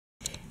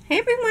Hey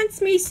everyone,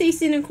 it's me,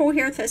 Stacey Nicole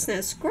here with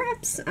Destash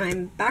Scraps.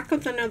 I'm back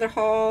with another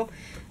haul.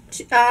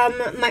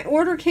 My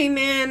order came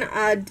in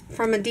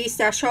from a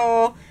Destash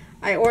haul.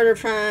 I ordered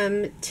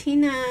from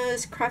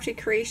Tina's Crafty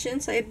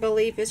Creations, I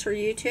believe is her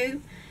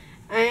YouTube.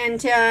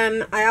 And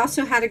I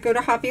also had to go to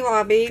Hobby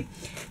Lobby.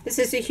 This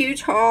is a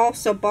huge haul,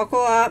 so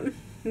buckle up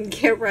and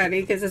get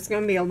ready because it's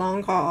going to be a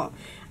long haul.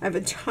 I have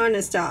a ton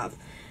of stuff.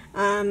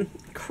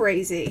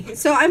 Crazy.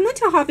 So I went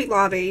to Hobby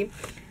Lobby.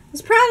 I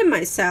was proud of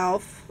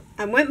myself.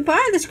 I went and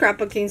buy the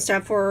scrapbooking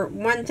stuff for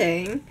one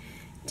thing.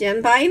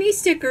 Didn't buy any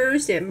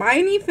stickers. Didn't buy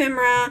any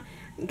ephemera.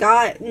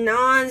 Got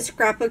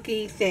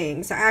non-scrapbooky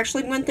things. I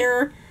actually went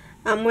there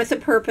with a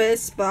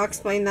purpose, but I'll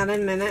explain that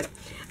in a minute.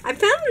 I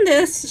found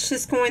this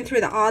just going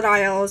through the odd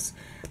aisles.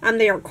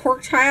 They are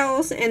cork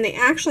tiles, and they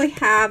actually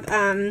have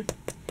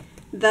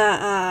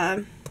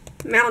the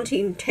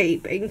mounting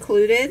tape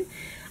included.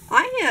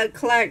 I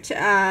collect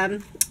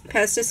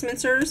pest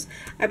dispensers.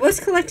 I was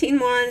collecting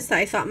ones that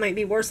I thought might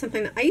be worth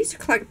something. I used to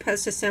collect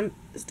pest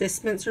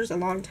dispensers a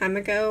long time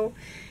ago.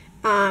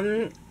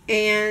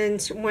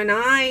 And when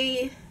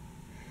I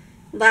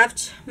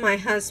left my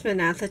husband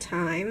at the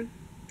time,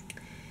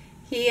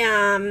 he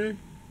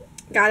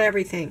got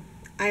everything.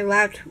 I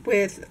left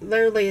with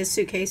literally a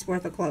suitcase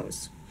worth of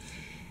clothes.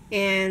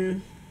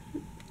 And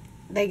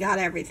they got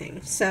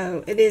everything.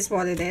 So it is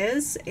what it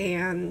is.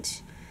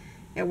 And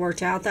it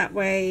worked out that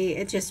way.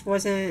 It just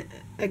wasn't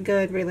a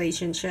good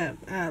relationship.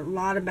 A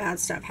lot of bad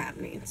stuff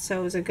happening.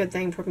 So it was a good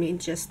thing for me to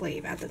just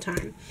leave at the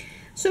time.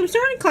 So I'm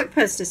starting to collect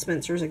pest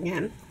dispensers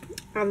again.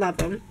 I love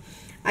them.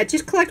 I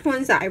just collect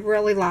ones that I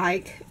really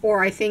like,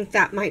 or I think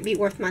that might be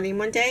worth money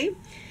one day.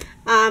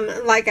 I'm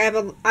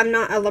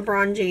not a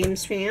LeBron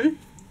James fan.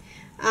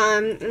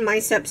 My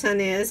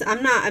stepson is.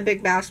 I'm not a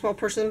big basketball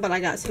person, but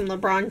I got some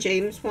LeBron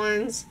James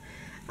ones.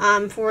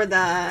 From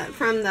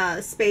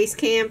the Space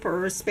Camp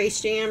or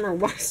Space Jam or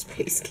what?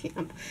 Space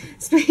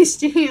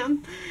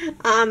Jam,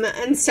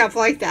 and stuff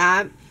like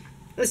that.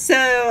 So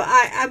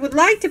I would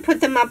like to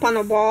put them up on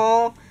a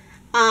wall.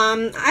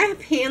 I have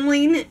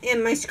paneling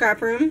in my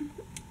scrap room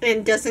and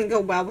it doesn't go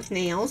well with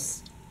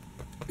nails.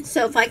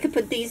 So if I could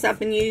put these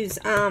up and use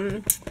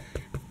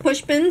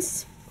push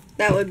pins,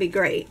 that would be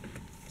great.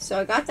 So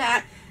I got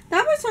that.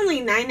 That was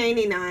only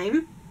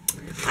 $9.99.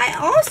 I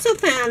also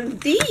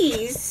found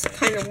these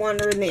kind of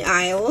wandering the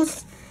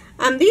aisles.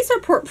 These are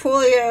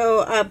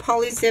portfolio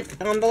poly zip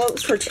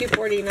envelopes for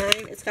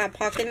 $2.49. It's got a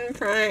pocket in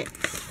front.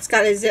 It's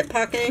got a zip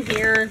pocket in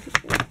here.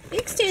 It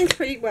extends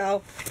pretty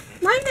well.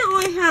 Right now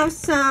I have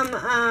some,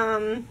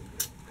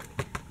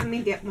 let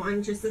me get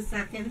one just a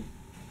second.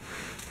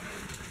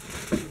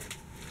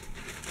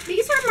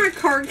 These are my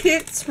card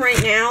kits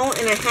right now,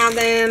 and I have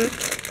them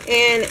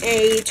in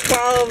a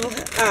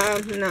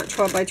not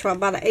 12 by 12,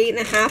 about an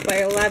 8.5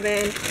 by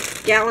 11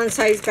 gallon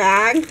size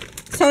bag.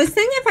 So I was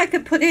thinking if I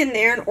could put it in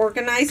there and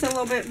organize a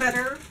little bit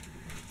better,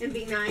 it'd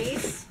be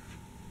nice.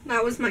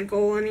 That was my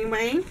goal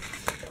anyway.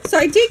 So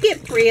I did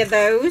get 3 of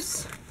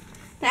those.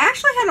 They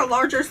actually had a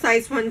larger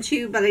size one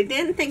too, but I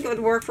didn't think it would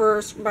work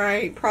for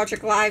my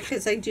Project Live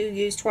because I do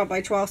use 12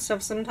 by 12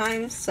 stuff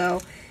sometimes, so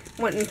it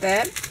wouldn't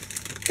fit.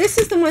 This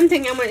is the one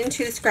thing I went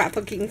into the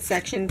scrapbooking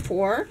section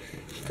for.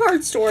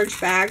 Card storage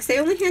bags. They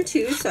only had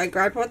 2, so I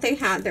grabbed what they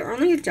had. They're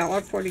only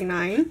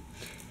 $1.49.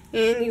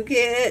 And you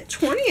get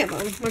 20 of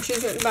them, which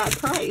isn't a bad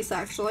price,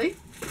 actually.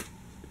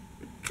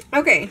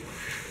 Okay.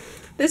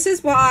 This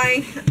is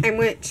why I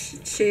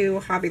went to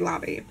Hobby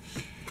Lobby.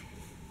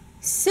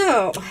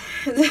 So,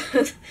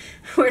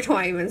 where do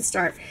I even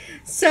start?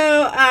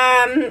 So,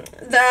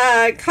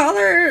 the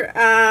color,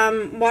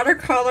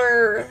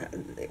 watercolor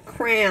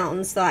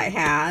crayons that I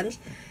had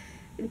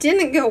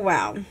didn't go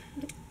well.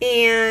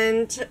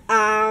 And,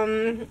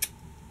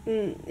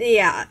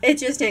 yeah, it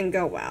just didn't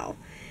go well.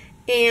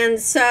 And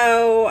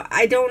so,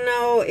 I don't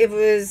know if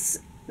it was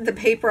the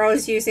paper I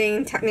was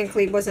using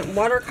technically wasn't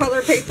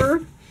watercolor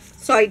paper.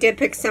 So, I did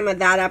pick some of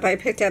that up. I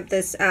picked up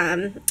this,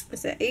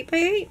 is it 8 by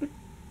 8?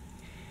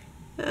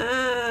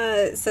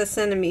 It says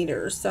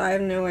centimeters, so I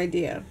have no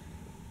idea.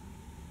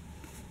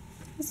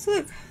 Let's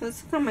look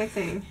on my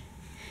thing.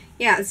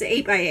 Yeah, it's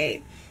 8 by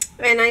 8.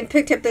 And I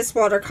picked up this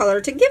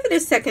watercolor to give it a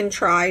second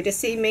try to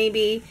see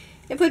maybe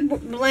if it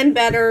would blend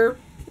better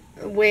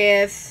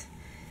with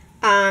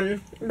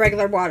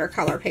regular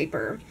watercolor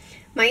paper.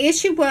 My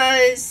issue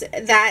was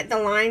that the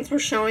lines were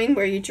showing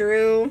where you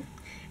drew,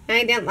 and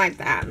I didn't like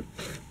that.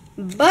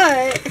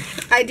 But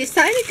I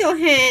decided to go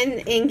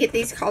ahead and get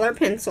these color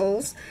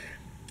pencils.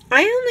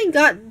 I only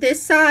got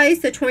this size,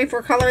 the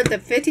 24 color. The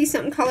 50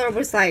 something color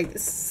was like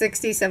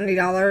 $60,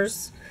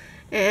 $70.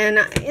 And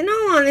in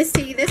all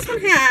honesty, this one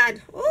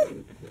had, oh,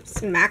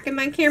 smacking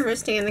my camera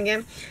stand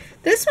again.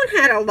 This one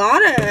had a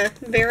lot of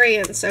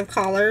variants of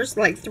colors,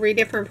 like 3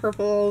 different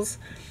purples.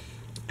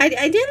 I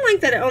didn't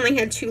like that it only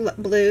had 2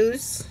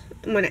 blues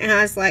when it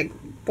has like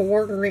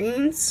 4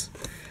 greens.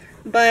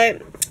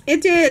 But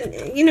it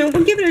did, you know,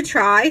 we'll give it a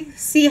try,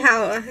 see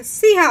how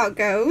it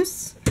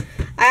goes.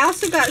 I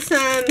also got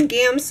some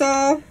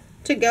Gamsol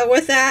to go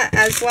with that,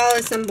 as well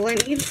as some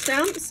blending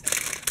stumps.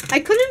 I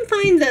couldn't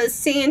find the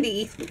sand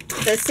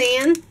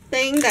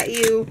thing that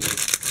you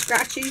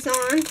scratch these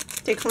on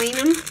to clean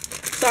them.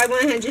 So I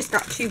went ahead and just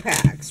got 2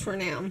 packs for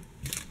now.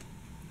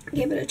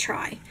 Give it a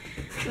try.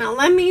 Now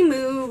let me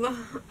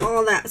move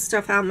all that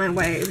stuff out of my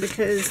way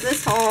because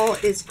this haul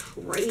is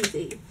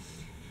crazy.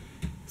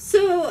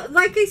 So,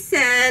 like I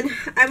said,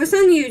 I was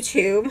on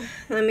YouTube.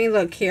 Let me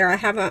look here. I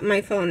have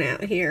my phone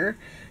out here.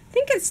 I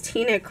think it's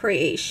Tina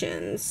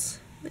Creations.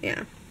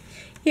 Yeah.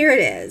 Here it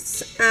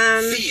is.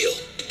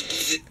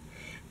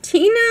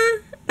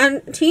 Tina's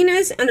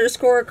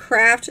 _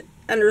 craft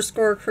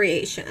 _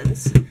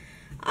 creations.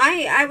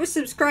 I was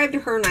subscribed to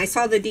her and I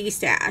saw the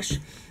Destash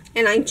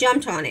and I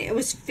jumped on it. It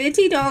was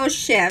 $50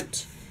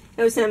 shipped.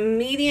 It was a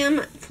medium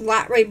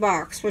flat rate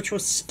box, which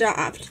was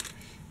stuffed.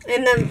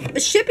 And the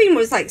shipping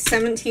was like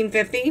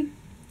 $17.50.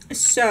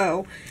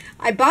 So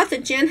I bought the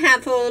Jen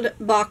Hatfield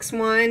box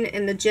 1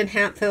 and the Jen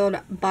Hatfield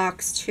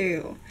box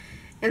 2.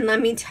 And let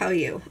me tell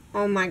you,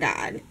 oh my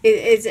God.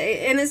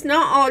 It's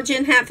not all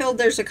Jen Hatfield.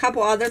 There's a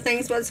couple other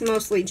things, but it's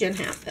mostly Jen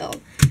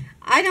Hatfield.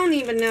 I don't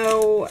even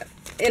know,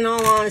 in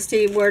all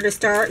honesty, where to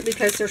start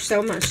because there's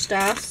so much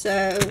stuff.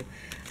 So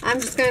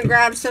I'm just going to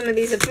grab some of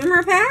these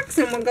ephemera packs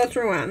and we'll go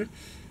through them.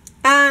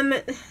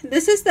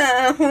 This is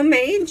the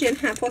homemade, Jen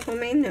Hatfield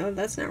homemade. No,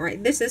 that's not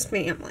right. This is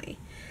family.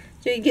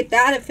 So you get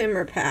that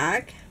ephemera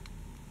pack.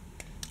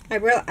 I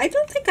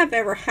don't think I've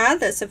ever had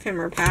this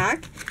ephemera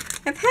pack.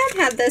 I've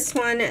had this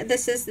one.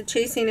 This is the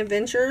Chasing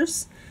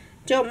Adventures.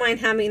 Don't mind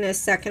having a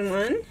second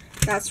one.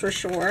 That's for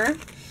sure.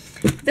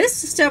 This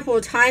stuff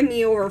will tie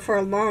me over for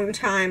a long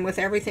time with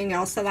everything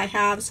else that I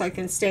have so I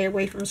can stay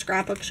away from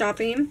scrapbook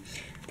shopping.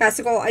 That's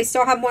the goal. I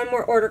still have one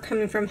more order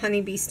coming from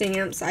Honeybee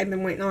Stamps I've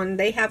been waiting on.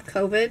 They have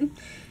COVID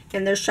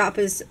and their shop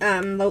is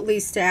lowly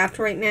staffed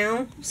right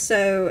now.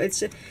 So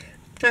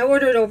I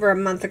ordered over a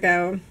month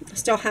ago.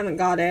 Still haven't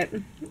got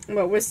it.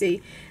 But we'll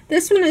see.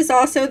 This one is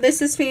also,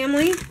 this is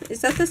family. Is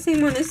that the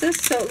same one as this?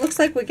 So it looks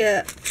like we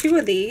get 2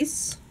 of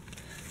these.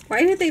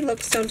 Why do they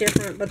look so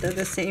different but they're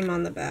the same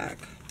on the back?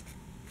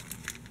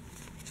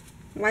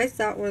 Why does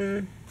that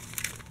one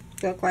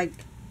look like...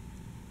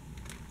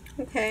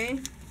 Okay.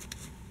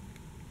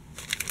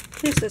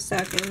 Just a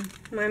second.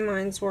 My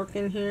mind's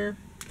working here.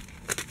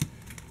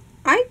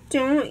 I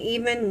don't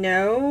even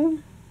know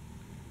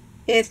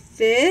if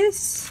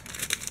this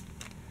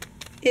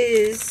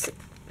is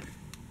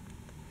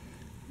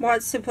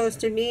what's supposed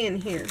to be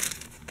in here.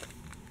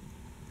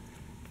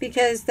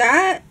 Because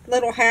that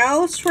little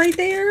house right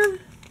there,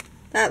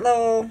 that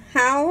little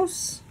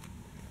house,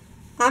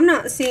 I'm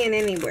not seeing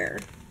anywhere.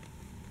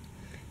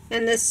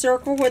 And this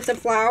circle with the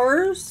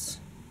flowers,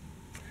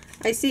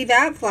 I see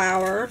that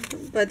flower,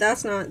 but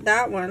that's not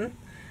that one.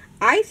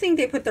 I think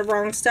they put the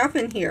wrong stuff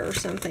in here or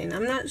something.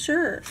 I'm not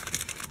sure.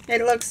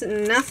 It looks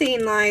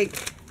nothing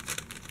like,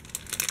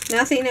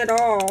 nothing at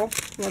all.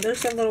 Well,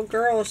 there's the little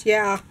girls.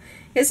 Yeah.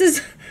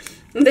 This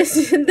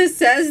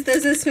says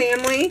this is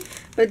family.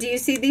 But do you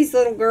see these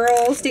little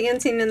girls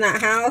dancing in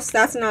that house?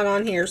 That's not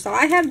on here. So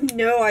I have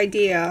no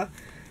idea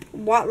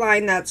what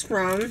line that's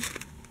from.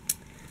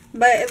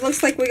 But it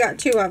looks like we got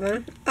 2 of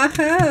them.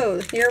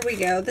 Oh, here we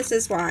go. This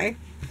is why.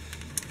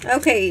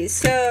 Okay,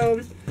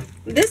 so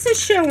this is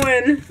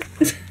showing...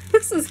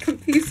 This is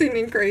confusing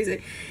and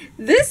crazy.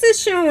 This is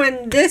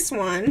showing this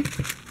one.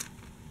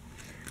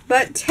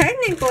 But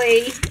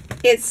technically,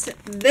 it's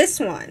this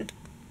one.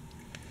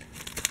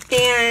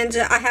 And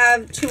I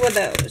have 2 of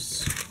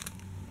those.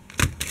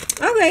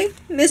 Okay,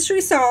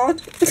 mystery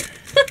solved.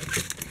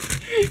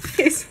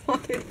 It's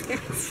what it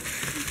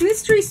is.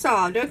 Mystery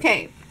solved.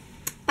 Okay.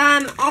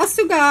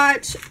 Also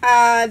got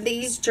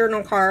these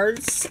journal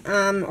cards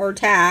or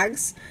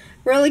tags.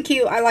 Really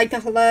cute. I like the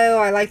hello.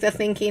 I like the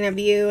thinking of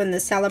you and the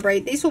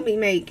celebrate. These will be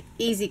make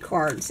easy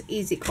cards.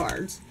 Easy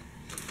cards.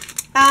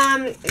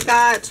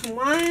 Got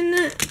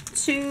 1,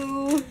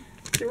 2,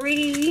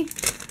 3,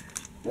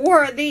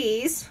 4 of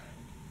these,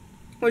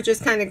 which is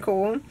kind of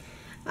cool.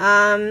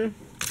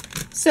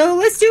 So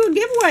let's do a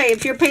giveaway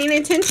if you're paying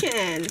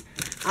attention.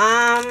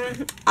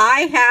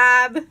 I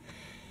have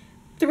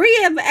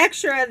 3 of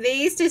extra of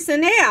these to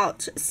send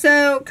out.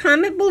 So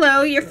comment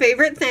below your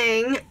favorite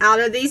thing out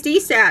of these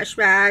Destash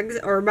bags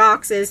or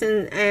boxes,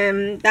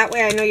 and that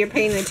way I know you're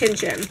paying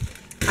attention.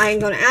 I'm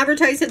going to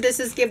advertise that this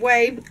is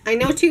giveaway. I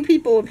know 2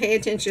 people will pay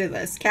attention to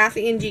this,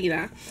 Kathy and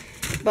Gina,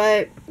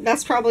 but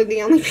that's probably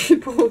the only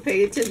people who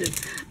pay attention.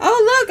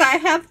 Oh look, I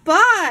have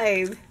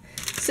 5.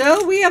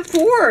 So we have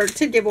 4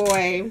 to give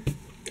away.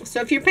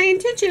 So if you're paying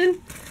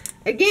attention,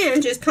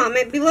 again, just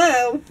comment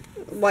below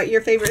what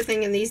your favorite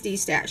thing in these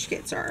Destash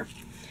kits are.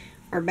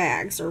 Or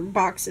bags, or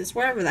boxes,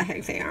 whatever the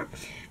heck they are.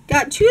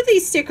 Got 2 of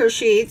these sticker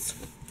sheets.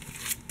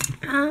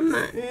 I'm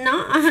not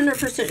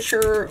 100%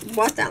 sure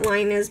what that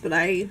line is, but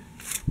it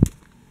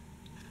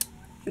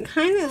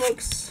kind of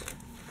looks...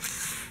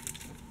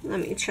 Let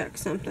me check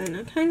something.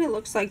 It kind of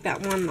looks like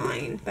that one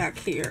line back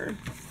here.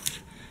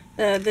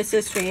 This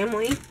is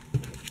family.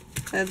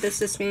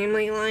 This is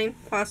family line,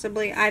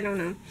 possibly. I don't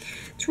know.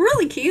 It's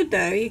really cute,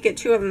 though. You get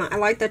 2 of them. I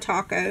like the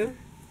taco.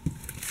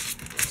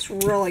 It's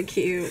really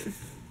cute.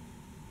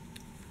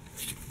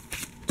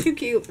 Too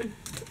cute.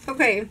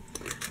 Okay.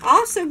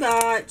 Also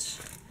got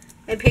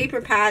a paper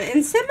pad.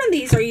 And some of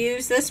these are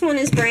used. This one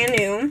is brand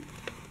new.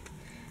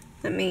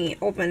 Let me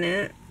open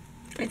it.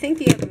 I think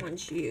the other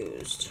one's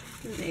used.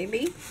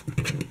 Maybe.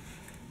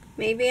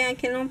 Maybe I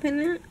can open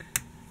it.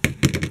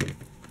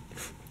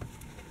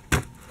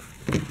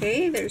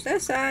 Okay, there's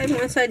that side.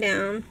 One side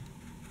down.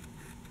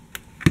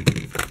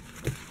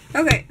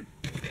 Okay.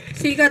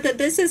 So you got the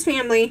This Is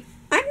Family.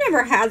 I've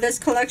never had this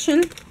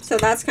collection, so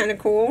that's kind of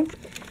cool.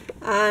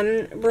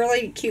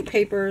 Really cute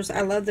papers.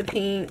 I love the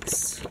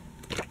pinks.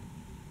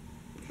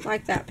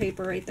 Like that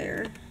paper right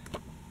there.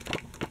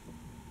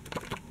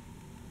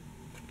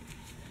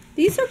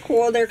 These are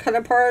cool. They're cut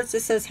aparts.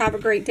 It says, have a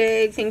great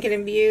day. Thinking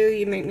of you.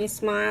 You make me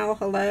smile.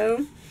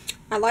 Hello.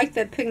 I like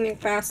the picnic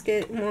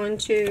basket one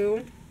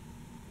too.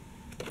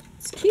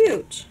 It's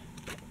cute.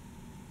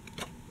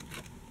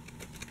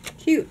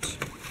 Cute.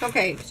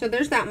 Okay, so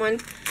there's that one.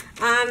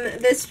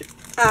 This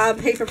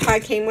paper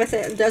pad came with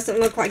it. It doesn't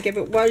look like if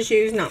it was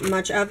used, not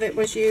much of it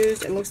was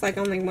used. It looks like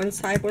only one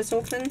side was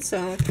open,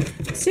 so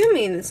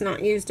assuming it's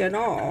not used at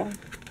all.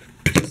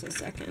 Just a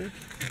second.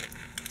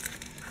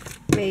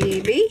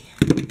 Maybe.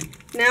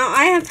 Now,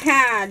 I have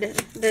had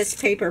this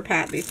paper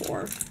pad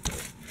before.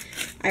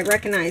 I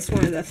recognize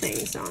one of the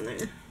things on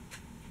there.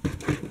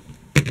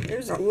 It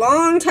was a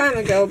long time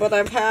ago, but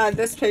I've had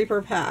this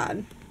paper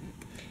pad.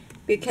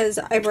 Because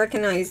I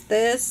recognize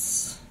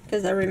this,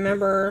 because I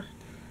remember,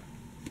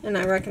 and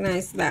I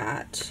recognize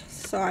that.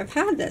 So I've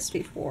had this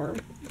before.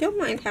 Don't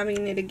mind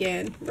having it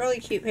again. Really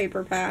cute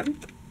paper pad.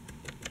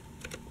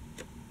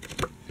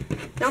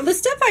 Now the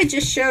stuff I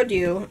just showed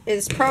you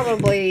is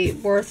probably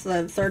worth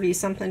the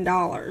 $30-something.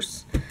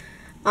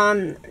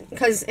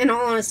 Because in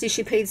all honesty,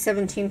 she paid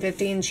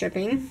 $17.50 in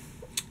shipping.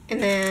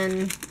 And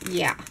then,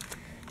 yeah.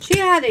 She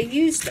had a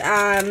used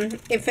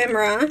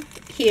ephemera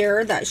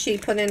here that she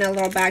put in a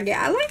little bag.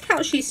 I like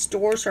how she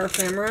stores her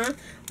ephemera,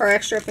 or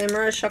extra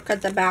ephemera. She'll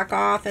cut the back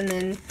off and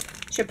then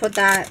she'll put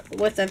that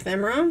with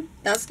ephemera.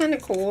 That's kind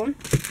of cool.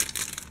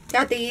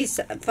 Got these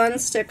fun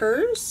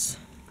stickers.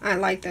 I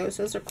like those.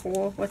 Those are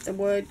cool with the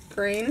wood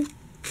grain.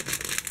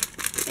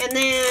 And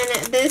then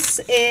this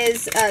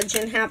is a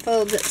Jen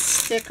Hatfield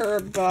sticker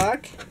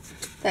book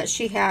that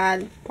she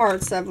had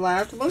parts of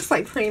left. It looks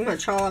like pretty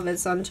much all of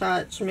it's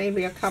untouched.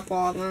 Maybe a couple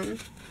of them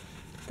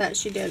that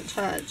she didn't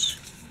touch.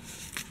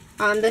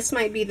 This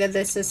might be the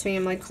This Is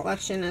Family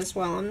collection as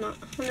well. I'm not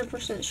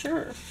 100%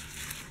 sure.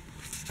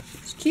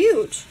 It's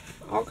cute.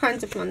 All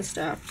kinds of fun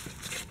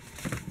stuff.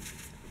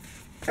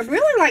 I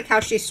really like how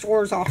she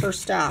stores all her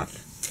stuff.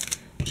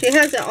 She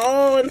has it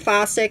all in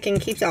plastic and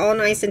keeps it all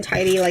nice and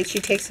tidy. Like she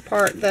takes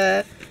apart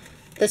the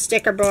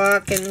sticker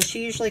book, and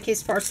she usually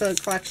keeps parts of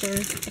the collection.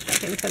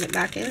 If I can put it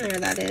back in there,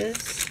 that is.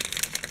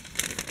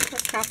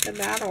 That's half the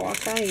battle, I'll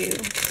tell you.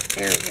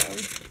 There we go.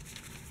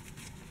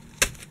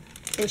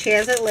 And she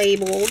has it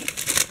labeled,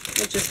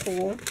 which is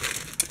cool.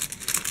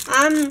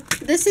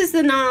 This is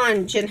the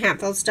non-Jen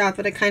Hatfield stuff,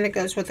 but it kind of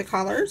goes with the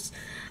colors.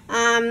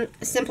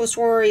 Simple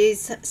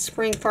Stories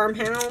Spring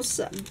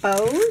Farmhouse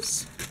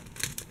bows.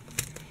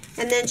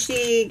 And then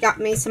she got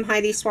me some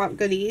Heidi Swap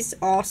goodies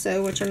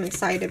also, which I'm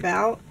excited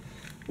about.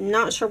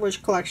 Not sure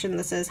which collection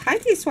this is.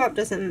 Heidi Swap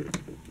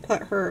doesn't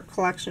put her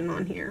collection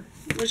on here,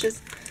 which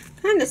is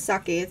kind of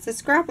sucky. It's a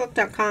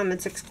Scrapbook.com.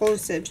 It's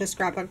exclusive to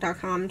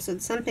Scrapbook.com, so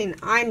it's something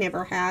I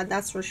never had,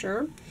 that's for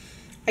sure.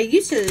 I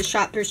used to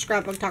shop through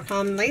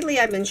Scrapbook.com. Lately,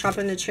 I've been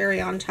shopping the Cherry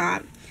on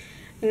Top.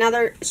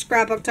 Another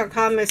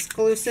Scrapbook.com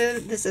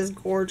exclusive. This is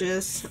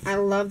gorgeous. I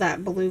love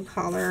that blue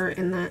color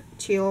and that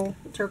teal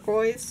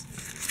turquoise.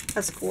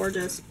 That's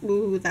gorgeous.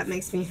 Ooh, that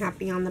makes me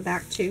happy on the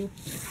back too.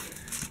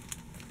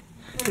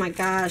 Oh my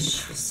gosh,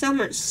 so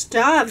much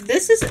stuff.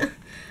 This is,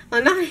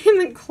 I'm not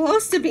even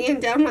close to being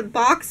done with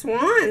box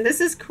one.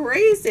 This is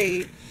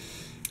crazy.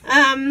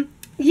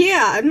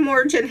 Yeah, and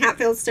more Jen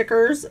Hatfield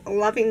stickers.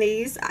 Loving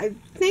these. I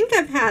think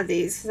I've had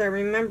these because I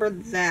remember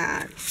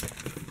that.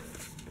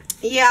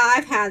 Yeah,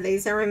 I've had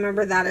these. I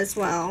remember that as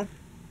well.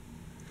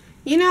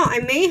 You know, I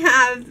may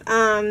have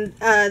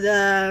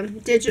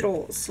the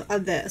digitals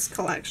of this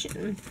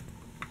collection.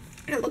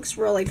 It looks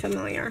really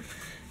familiar.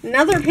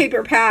 Another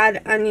paper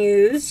pad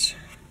unused.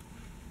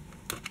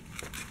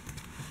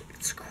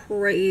 It's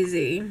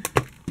crazy.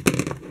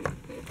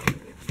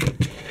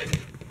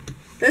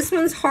 This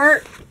one's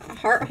Heart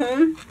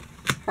Home.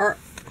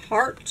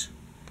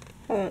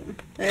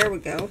 There we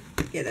go.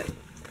 Get it.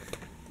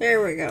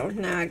 There we go.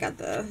 Now I got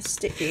the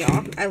sticky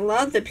off. I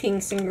love the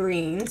pinks and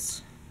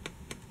greens.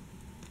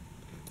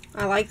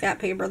 I like that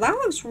paper. That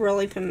looks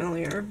really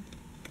familiar.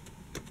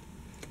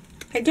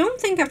 I don't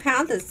think I've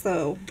had this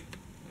though,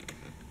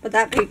 but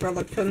that paper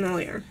looked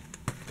familiar.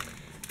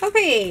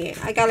 Okay,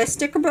 I got a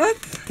sticker book.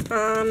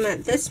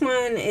 This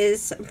one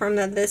is from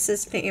the This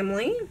Is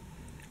Family.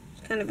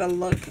 Kind of a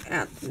look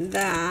at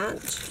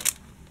that.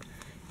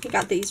 You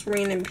got these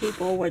random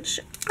people, which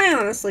I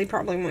honestly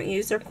probably won't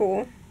use. They're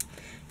cool.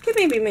 Could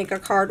maybe make a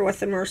card with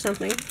them or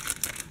something.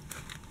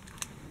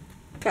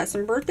 Got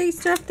some birthday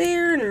stuff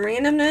there and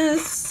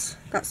randomness.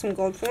 Got some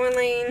gold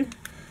foiling,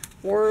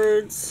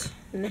 words.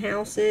 and the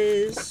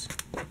houses.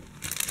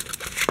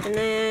 And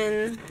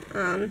then,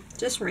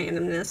 just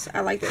randomness.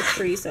 I like those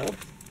trees, though.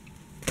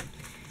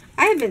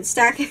 I have been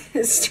stacking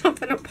this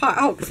stuff in a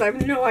pile because I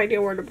have no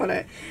idea where to put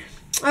it.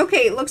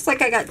 Okay, it looks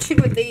like I got 2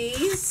 of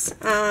these.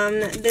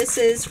 This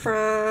is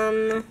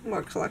from,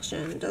 what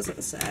collection?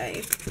 Doesn't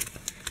say.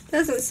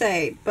 Doesn't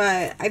say,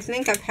 but I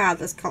think I've had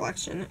this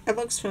collection. It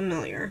looks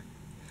familiar.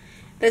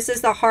 This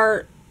is the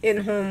Heart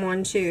in Home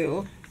one,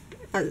 too.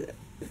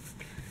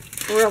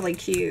 Really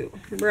cute.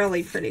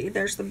 Really pretty.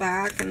 There's the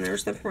back and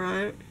there's the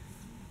front.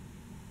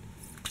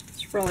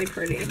 It's really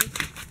pretty.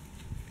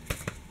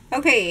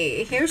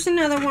 Okay, here's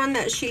another one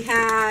that she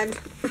had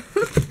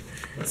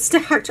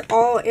stacked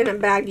all in a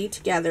baggie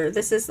together.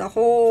 This is the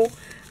whole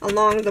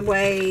Along the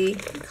Way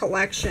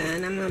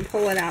collection. I'm going to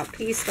pull it out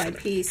piece by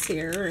piece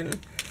here and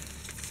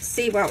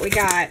see what we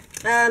got.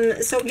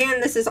 So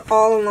again, this is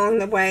all Along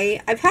the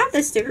Way. I've had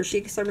this sticker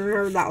sheet because I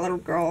remember that little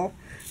girl.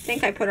 I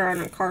think I put her on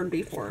a card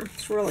before.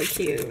 It's really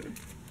cute.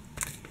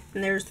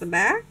 And there's the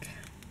back.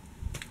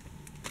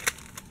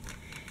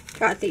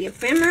 Got the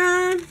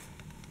ephemera.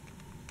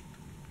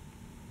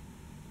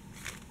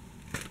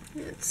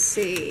 Let's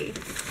see.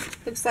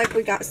 Looks like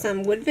we got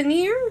some wood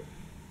veneer.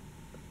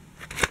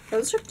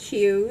 Those are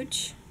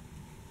cute.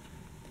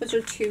 Those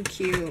are too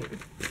cute.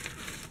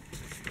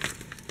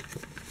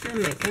 Oh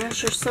my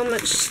gosh, there's so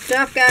much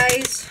stuff,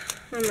 guys.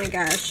 Oh my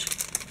gosh.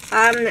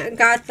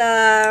 Got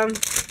the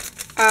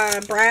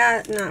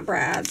not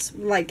brads,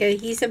 like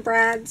adhesive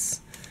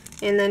brads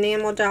in the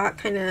enamel dot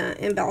kind of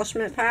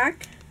embellishment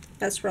pack.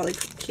 That's really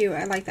cute.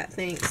 I like that.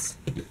 Thanks.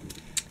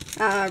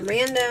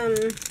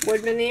 Random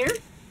wood veneer.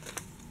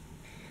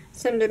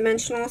 Some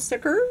dimensional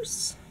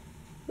stickers.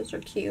 Those are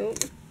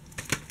cute.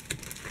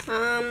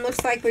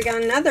 Looks like we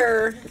got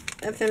another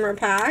ephemera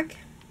pack.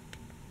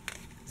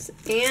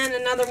 And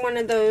another one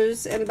of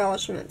those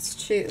embellishments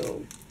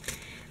too.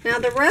 Now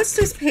the rest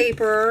is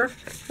paper.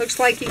 Looks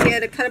like you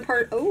get a cut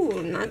apart.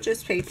 Oh, not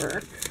just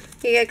paper.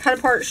 You get a cut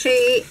apart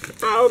sheet.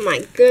 Oh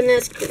my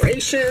goodness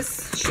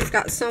gracious. She's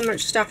got so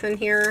much stuff in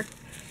here.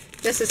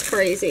 This is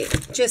crazy.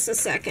 Just a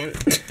second.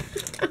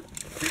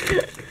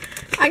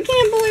 I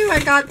can't believe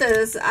I got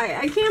this.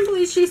 I can't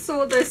believe she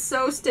sold this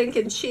so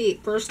stinking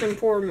cheap, first and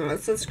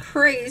foremost. It's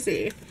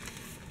crazy.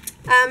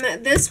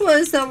 This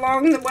was the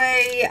Along the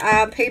Way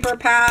paper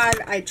pad.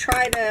 I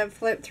tried to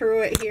flip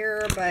through it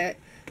here, but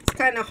it's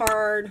kind of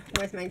hard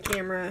with my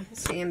camera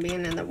stand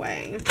being in the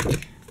way.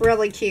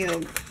 Really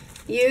cute.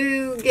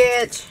 You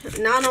get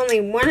not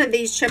only one of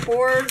these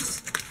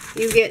chipboards,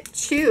 you get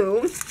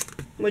 2,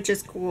 which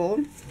is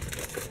cool.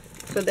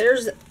 So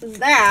there's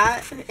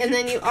that, and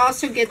then you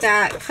also get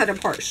that cut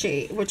apart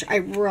sheet, which I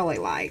really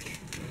like.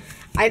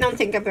 I don't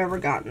think I've ever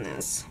gotten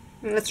this.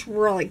 It's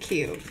really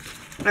cute.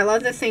 I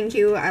love the thank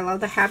you. I love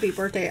the happy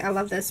birthday. I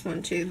love this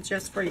one too,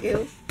 just for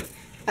you.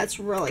 That's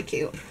really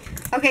cute.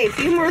 Okay, a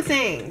few more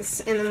things,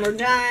 and then we're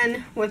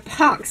done with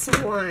box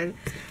 1.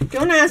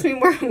 Don't ask me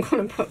where I'm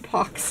going to put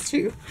box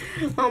 2.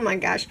 Oh my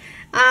gosh.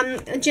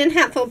 Jen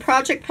Hatfield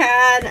project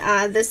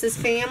pad. This is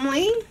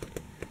family.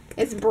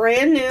 It's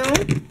brand new.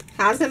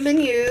 Hasn't been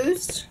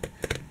used.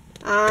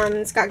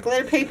 It's got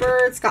glitter paper.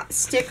 It's got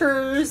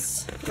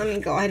stickers. Let me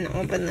go ahead and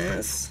open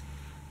this.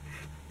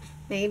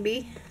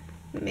 Maybe.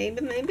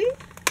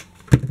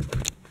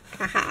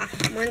 Haha.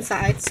 One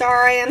side.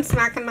 Sorry, I'm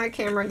smacking my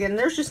camera again.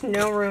 There's just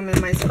no room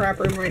in my scrap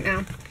room right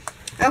now.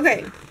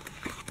 Okay.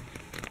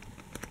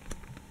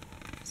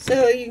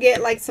 So you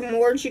get like some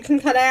words you can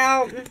cut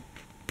out.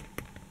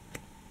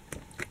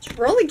 It's a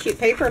really cute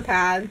paper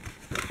pad.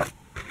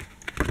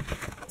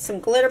 Some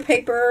glitter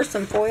paper,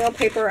 some foil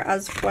paper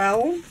as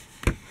well.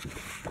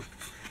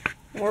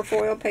 More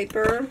foil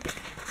paper.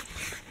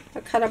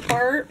 A cut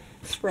apart.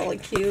 It's really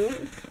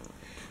cute.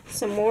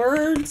 Some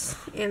words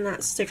and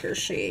that sticker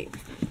sheet.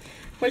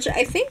 Which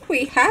I think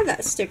we had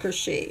that sticker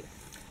sheet.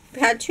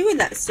 We had 2 of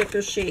that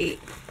sticker sheet.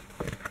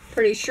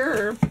 Pretty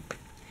sure.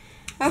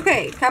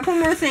 Okay, couple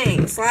more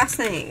things. Last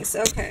things.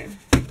 Okay.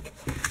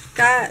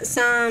 Got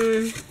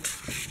some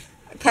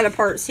cut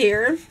aparts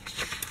here.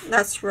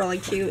 That's really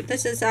cute.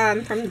 This is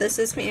from This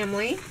Is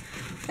Family.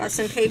 Got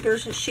some paper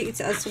sheets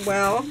as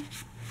well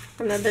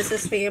from the This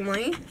Is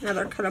Family.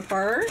 Another cut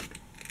apart.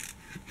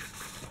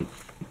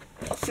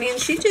 Man,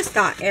 she just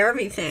got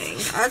everything.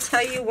 I'll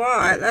tell you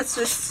what. That's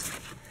just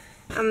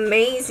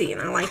amazing.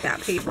 I like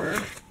that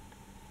paper.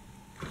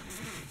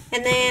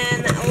 And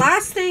then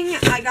last thing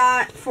I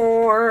got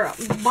for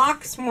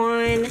box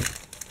 1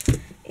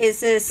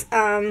 is this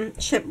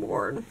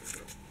chipboard.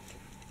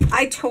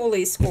 I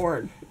totally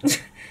scored.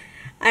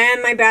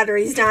 And my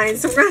battery's dying,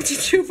 so we're going to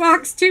have to do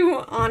box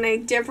 2 on a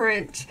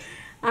different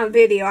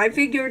video. I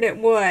figured it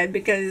would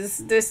because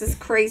this is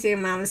crazy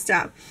amount of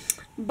stuff.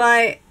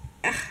 But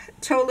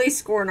totally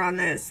scored on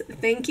this.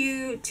 Thank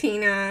you,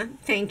 Tina.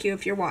 Thank you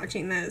if you're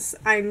watching this.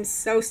 I'm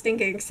so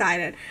stinking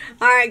excited.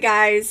 Alright,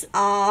 guys.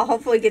 I'll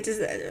hopefully get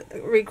to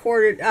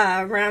record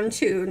round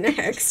 2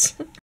 next.